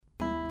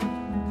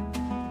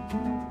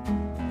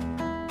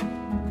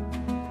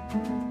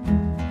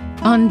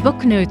On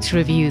BookNotes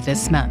review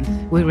this month,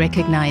 we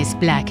recognize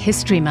Black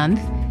History Month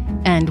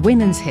and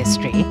Women's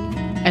History,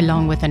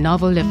 along with a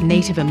novel of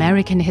Native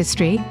American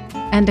history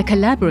and a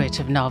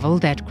collaborative novel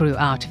that grew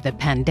out of the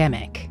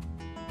pandemic.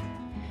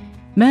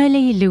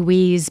 Merle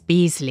Louise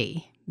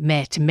Beasley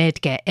met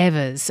Medgar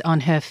Evers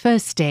on her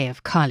first day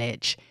of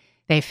college.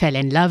 They fell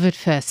in love at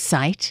first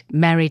sight,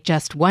 married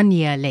just 1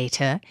 year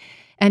later,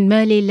 and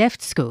Merle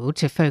left school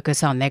to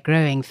focus on their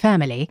growing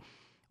family,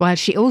 while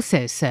she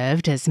also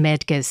served as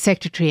Medgar's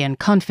secretary and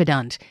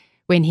confidant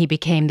when he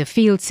became the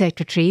field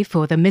secretary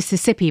for the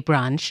Mississippi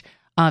branch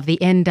of the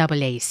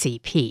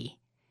NAACP.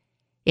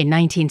 In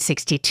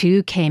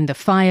 1962 came the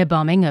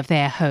firebombing of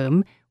their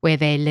home, where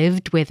they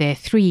lived with their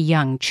 3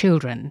 young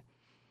children.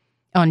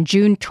 On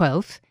June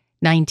 12,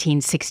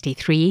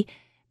 1963,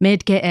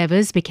 Medgar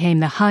Evers became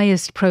the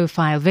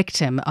highest-profile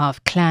victim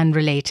of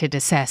Klan-related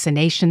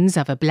assassinations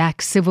of a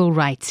black civil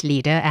rights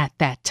leader at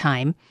that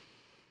time,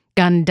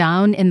 gunned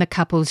down in the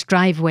couple's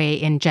driveway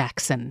in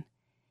Jackson.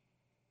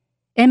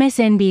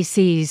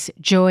 MSNBC's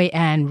Joy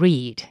Ann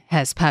Reid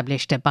has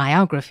published a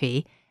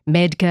biography,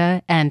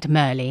 Medgar and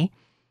Merle,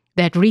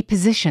 that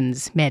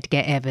repositions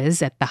Medgar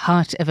Evers at the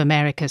heart of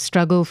America's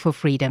struggle for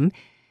freedom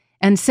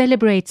and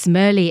celebrates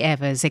Merle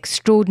Evers'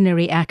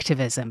 extraordinary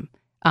activism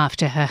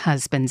after her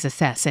husband's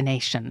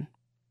assassination.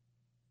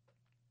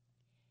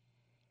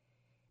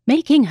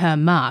 Making her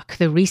mark,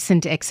 the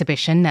recent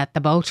exhibition at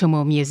the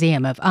Baltimore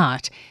Museum of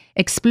Art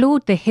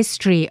explored the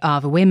history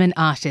of women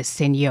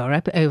artists in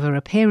Europe over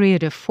a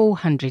period of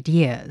 400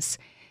 years.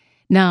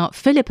 Now,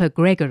 Philippa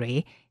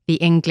Gregory, the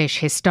English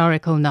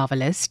historical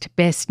novelist,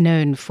 best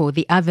known for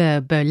The Other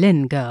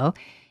Berlin Girl,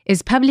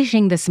 is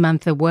publishing this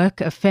month a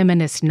work of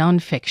feminist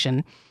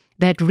nonfiction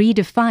that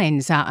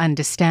redefines our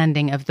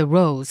understanding of the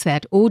roles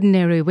that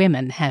ordinary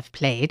women have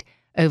played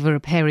over a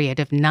period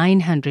of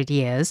 900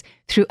 years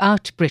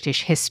throughout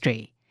British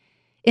history.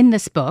 In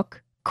this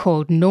book,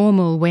 called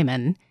Normal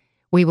Women,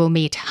 we will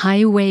meet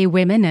highway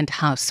women and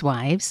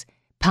housewives,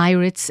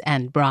 pirates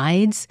and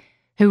brides,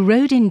 who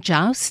rode in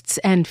jousts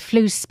and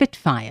flew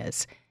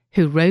Spitfires,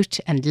 who wrote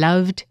and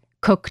loved,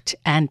 cooked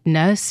and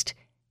nursed,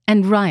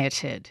 and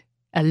rioted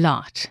a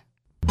lot.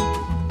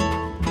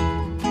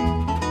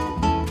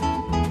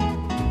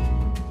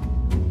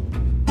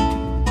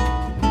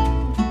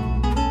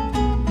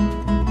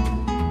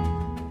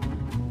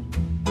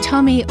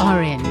 Tommy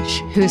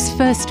Orange, whose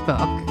first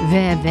book,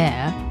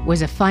 There,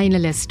 was a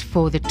finalist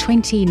for the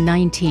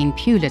 2019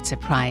 Pulitzer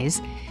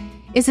Prize,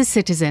 is a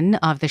citizen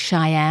of the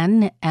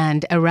Cheyenne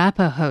and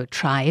Arapaho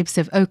tribes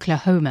of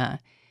Oklahoma.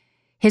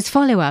 His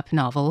follow-up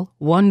novel,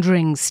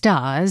 Wandering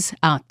Stars,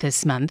 out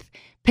this month,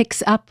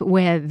 picks up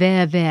where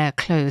There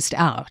closed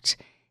out,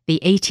 the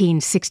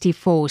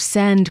 1864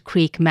 Sand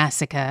Creek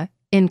Massacre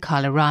in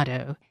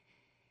Colorado.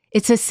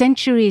 It's a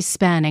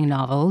centuries-spanning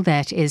novel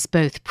that is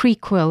both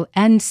prequel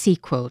and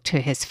sequel to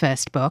his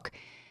first book,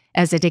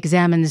 as it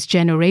examines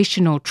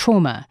generational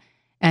trauma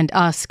and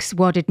asks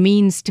what it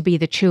means to be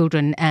the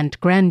children and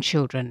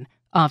grandchildren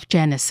of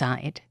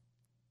genocide.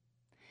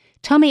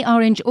 Tommy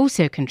Orange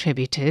also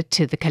contributed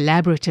to the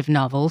collaborative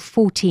novel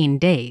 14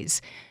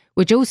 Days,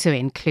 which also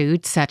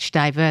includes such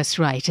diverse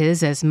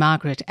writers as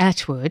Margaret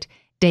Atwood,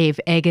 Dave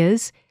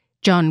Eggers,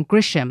 John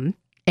Grisham,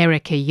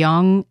 Erica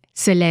Yong,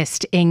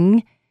 Celeste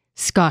Ng,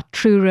 Scott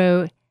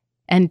Truro,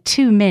 and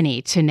too many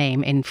to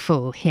name in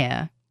full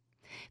here.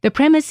 The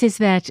premise is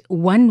that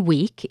 1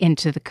 week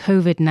into the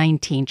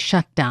COVID-19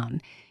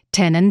 shutdown,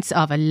 tenants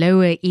of a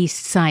Lower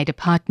East Side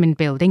apartment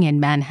building in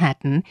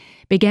Manhattan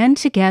began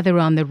to gather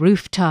on the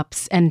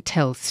rooftops and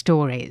tell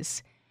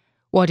stories.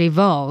 What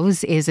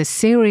evolves is a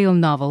serial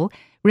novel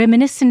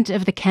reminiscent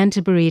of the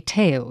Canterbury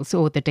Tales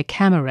or the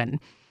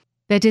Decameron,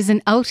 that is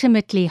an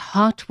ultimately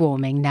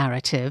heartwarming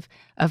narrative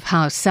of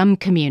how some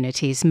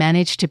communities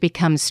manage to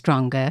become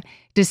stronger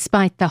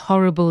despite the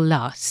horrible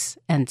loss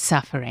and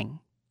suffering.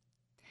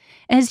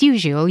 As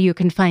usual, you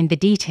can find the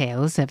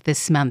details of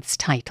this month's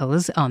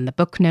titles on the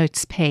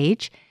BookNotes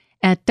page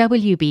at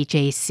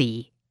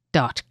wbjc.com.